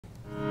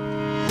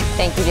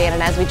Thank you, Jan.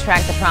 And as we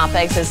track the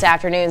tropics this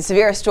afternoon,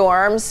 severe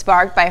storms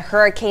sparked by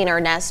Hurricane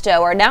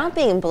Ernesto are now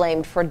being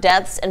blamed for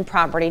deaths and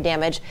property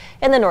damage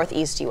in the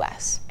northeast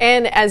U.S.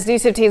 And as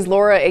News 15's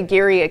Laura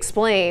Aguirre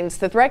explains,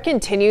 the threat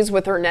continues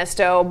with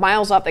Ernesto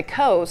miles off the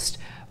coast,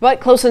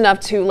 but close enough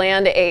to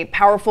land a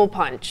powerful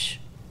punch.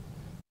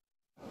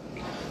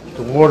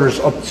 The water's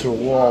up to the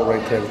wall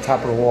right there, the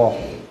top of the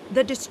wall.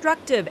 The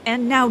destructive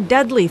and now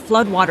deadly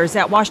floodwaters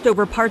that washed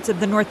over parts of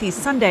the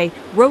Northeast Sunday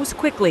rose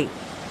quickly,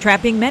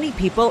 trapping many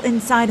people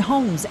inside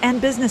homes and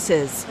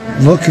businesses.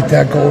 Look at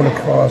that going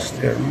across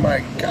there,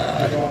 my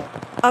God.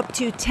 Up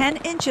to 10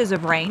 inches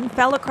of rain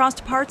fell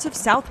across parts of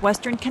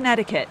southwestern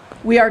Connecticut.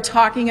 We are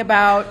talking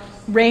about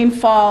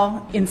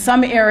rainfall in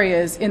some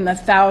areas in the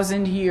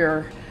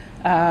 1,000-year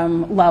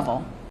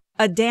level.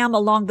 A dam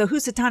along the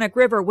Housatonic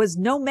River was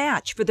no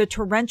match for the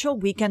torrential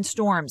weekend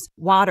storms.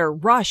 Water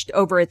rushed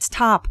over its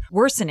top,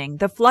 worsening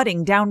the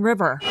flooding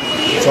downriver.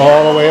 It's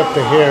all the way up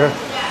to here.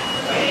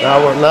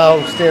 Now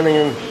we're standing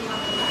in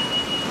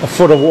a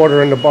foot of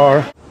water in the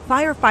bar.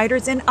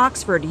 Firefighters in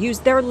Oxford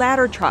used their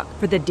ladder truck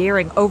for the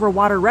daring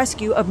overwater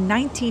rescue of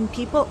 19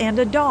 people and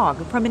a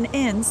dog from an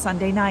inn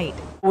Sunday night.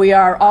 We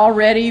are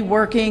already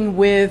working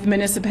with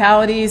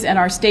municipalities and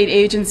our state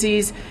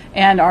agencies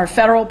and our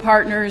federal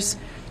partners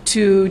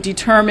to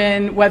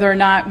determine whether or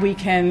not we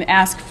can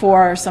ask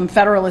for some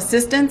federal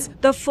assistance.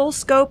 The full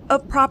scope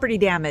of property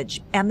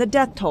damage and the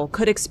death toll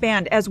could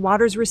expand as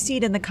waters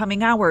recede in the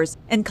coming hours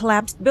and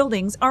collapsed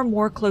buildings are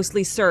more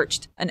closely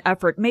searched, an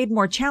effort made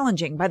more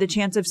challenging by the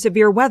chance of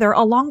severe weather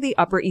along the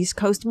upper East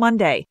Coast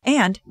Monday,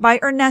 and by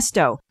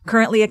Ernesto,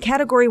 currently a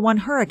Category 1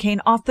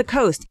 hurricane off the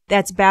coast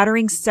that's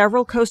battering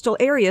several coastal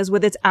areas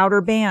with its outer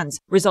bands,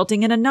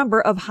 resulting in a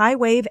number of high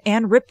wave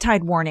and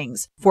riptide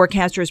warnings.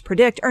 Forecasters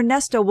predict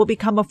Ernesto will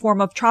become a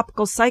form of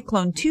tropical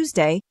cyclone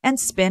Tuesday and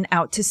spin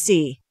out to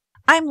sea.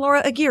 I'm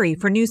Laura Aguirre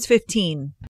for News 15.